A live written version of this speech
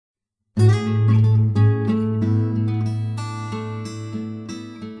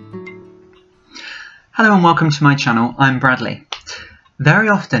Hello and welcome to my channel. I'm Bradley. Very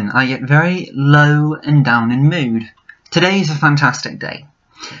often I get very low and down in mood. Today's a fantastic day.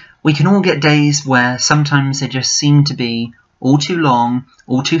 We can all get days where sometimes they just seem to be all too long,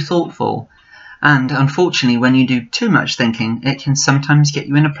 all too thoughtful, and unfortunately when you do too much thinking it can sometimes get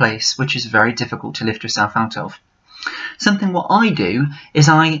you in a place which is very difficult to lift yourself out of. What I do is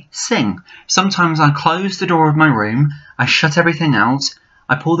I sing. Sometimes I close the door of my room, I shut everything out,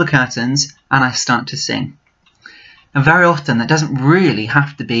 I pull the curtains and I start to sing. And very often that doesn't really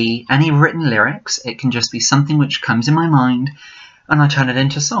have to be any written lyrics, it can just be something which comes in my mind and I turn it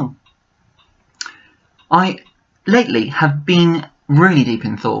into song. I lately have been really deep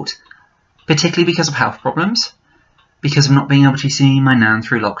in thought, particularly because of health problems, because of not being able to see my nan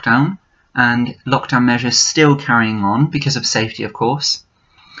through lockdown, and lockdown measures still carrying on because of safety of course,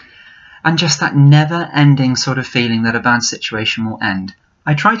 and just that never-ending sort of feeling that a bad situation will end.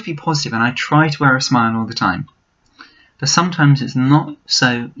 I try to be positive and I try to wear a smile all the time. But sometimes it's not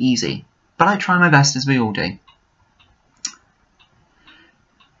so easy. But I try my best, as we all do.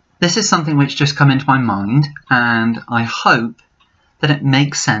 This is something which just come into my mind, and I hope that it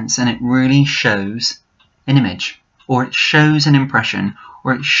makes sense and it really shows an image, or it shows an impression,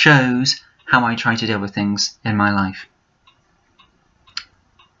 or it shows how I try to deal with things in my life.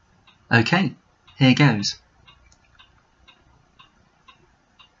 Okay, here goes.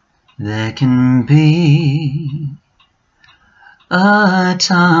 There can be a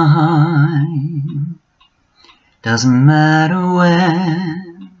time, doesn't matter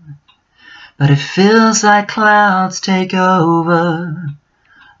when, but it feels like clouds take over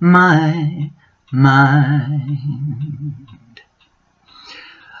my mind.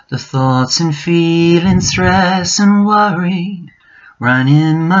 The thoughts and feelings, stress and worry run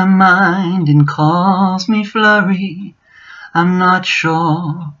in my mind and cause me flurry. I'm not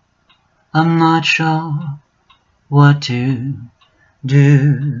sure what to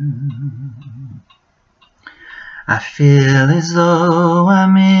do. I feel as though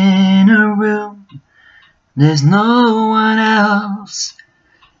I'm in a room. There's no one else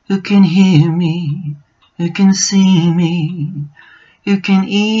who can hear me, who can see me, who can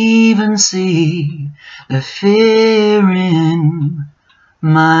even see the fear in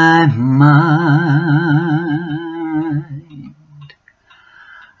my mind.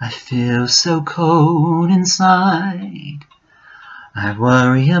 I feel so cold inside. I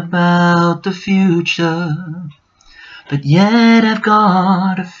worry about the future, but yet I've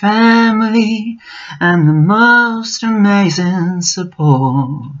got a family and the most amazing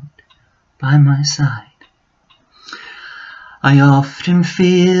support by my side. I often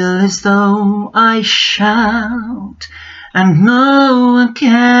feel as though I shout and no one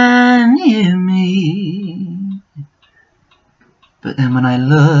can hear me. But then when I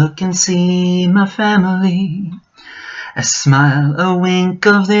look and see my family, a smile, a wink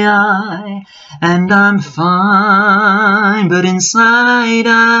of the eye, and I'm fine. But inside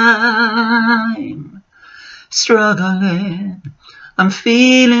I'm struggling, I'm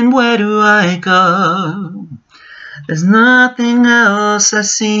feeling, where do I go? There's nothing else I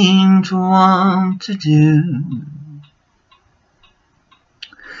seem to want to do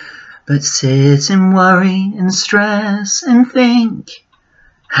but sit and worry and stress and think,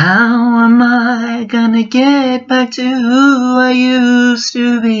 how am I gonna get back to who I used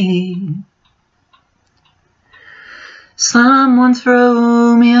to be? Someone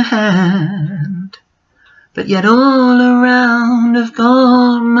throw me a hand, but yet all around I've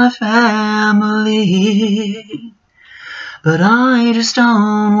got my family. But I just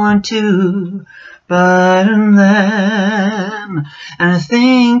don't want to burden them, and I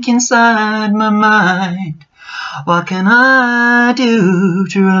think inside my mind, what can I do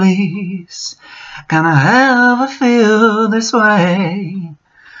to release? Can I ever feel this way?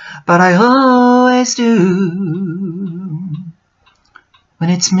 But I always do when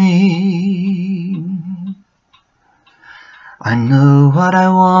it's me. I know what I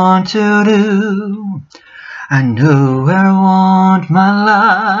want to do, I know where I want my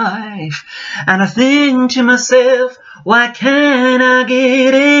life, and I think to myself, why can't I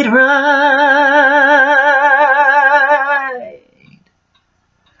get it right?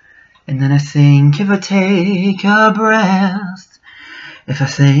 And then I think, if I take a breath, if I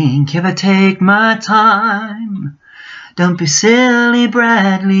take my time, don't be silly,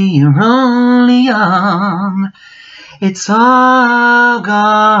 Bradley, you're only young. It's all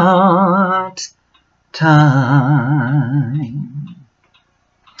got time.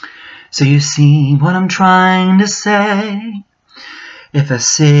 So you see what I'm trying to say? If I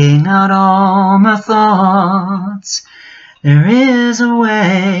sing out all my thoughts, There is a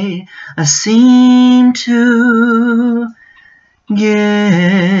way I seem to get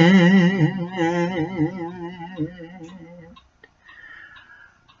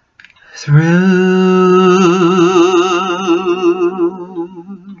through.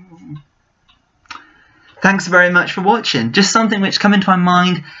 Thanks very much for watching. Just something which come into my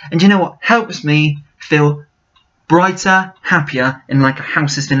mind, and you know what helps me feel brighter, happier, and like a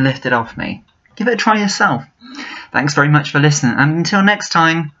house has been lifted off me. Give it a try yourself. Thanks very much for listening, and until next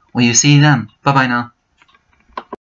time, will you see you then. Bye bye now.